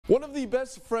One of the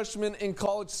best freshmen in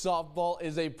college softball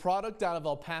is a product out of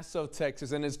El Paso,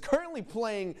 Texas, and is currently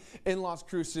playing in Las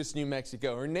Cruces, New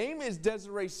Mexico. Her name is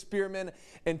Desirae Spearman,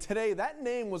 and today that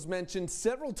name was mentioned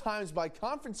several times by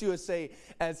Conference USA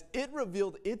as it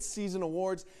revealed its season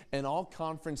awards and all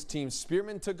conference teams.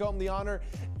 Spearman took home the honor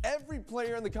every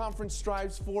player in the conference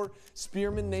strives for.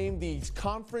 Spearman named the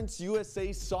Conference USA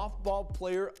Softball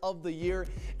Player of the Year,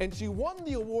 and she won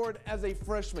the award as a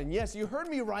freshman. Yes, you heard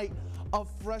me right, a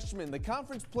freshman. The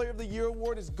Conference Player of the Year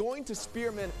award is going to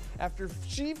Spearman after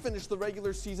she finished the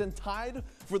regular season tied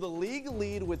for the league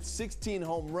lead with 16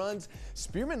 home runs.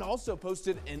 Spearman also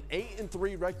posted an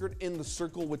 8-3 record in the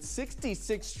circle with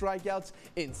 66 strikeouts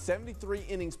in 73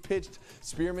 innings pitched.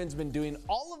 Spearman's been doing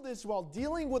all of this while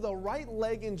dealing with a right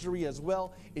leg injury as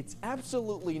well. It's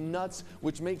absolutely nuts,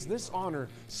 which makes this honor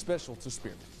special to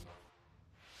Spearman.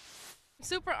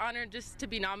 Super honored just to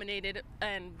be nominated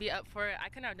and be up for it. I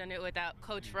couldn't have done it without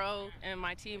Coach Rowe and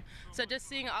my team. So just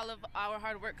seeing all of our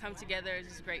hard work come together is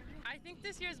just great. I think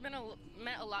this year has meant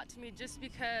a lot to me just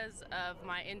because of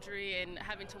my injury and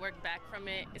having to work back from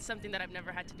it. It's something that I've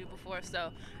never had to do before. So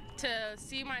to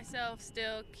see myself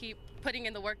still keep putting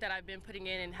in the work that I've been putting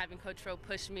in and having Coach Rowe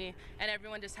push me and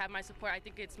everyone just have my support, I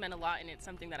think it's meant a lot and it's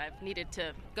something that I've needed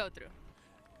to go through.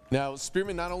 Now,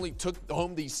 Spearman not only took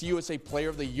home the CUSA Player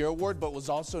of the Year award, but was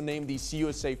also named the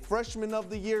CUSA Freshman of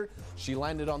the Year. She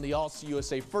landed on the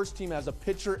All-CUSA first team as a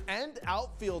pitcher and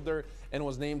outfielder and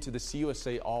was named to the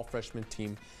CUSA All-Freshman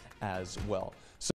team as well.